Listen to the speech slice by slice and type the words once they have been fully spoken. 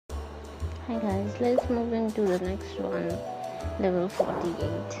Hi guys, let's move into the next one, level 48.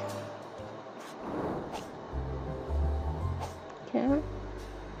 Okay,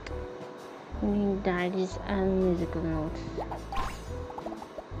 we need diaries and musical notes.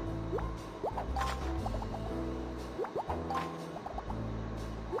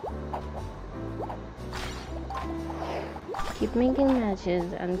 Keep making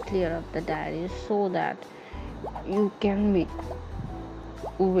matches and clear up the diaries so that you can make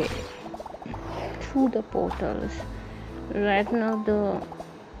way through the portals. Right now the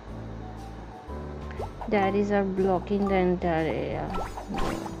diaries are blocking the entire area,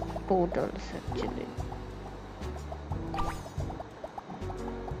 the portals actually.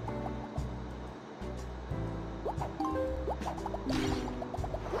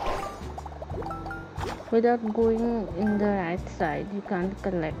 Without going in the right side you can't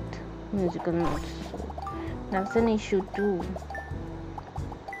collect musical notes, so that's an issue too.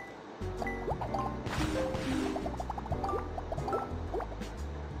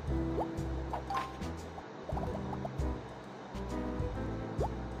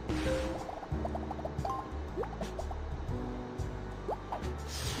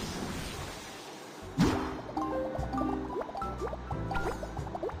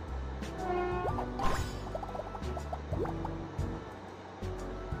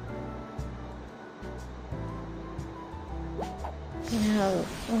 We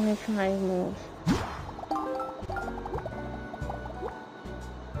have only 5 moves.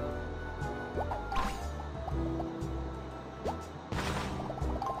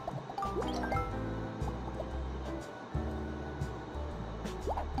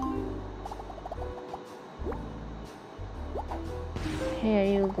 Here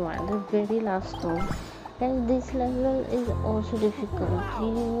you go at the very last move. Guys, this level is also difficult.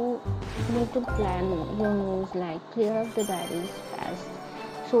 You need to plan your moves, like clear up the diaries fast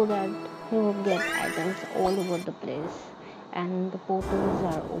so that you will get items all over the place and the portals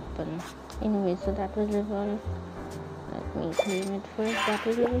are open. Anyway, so that was level, let me claim it first, that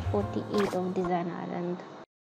was level 48 of Design Island.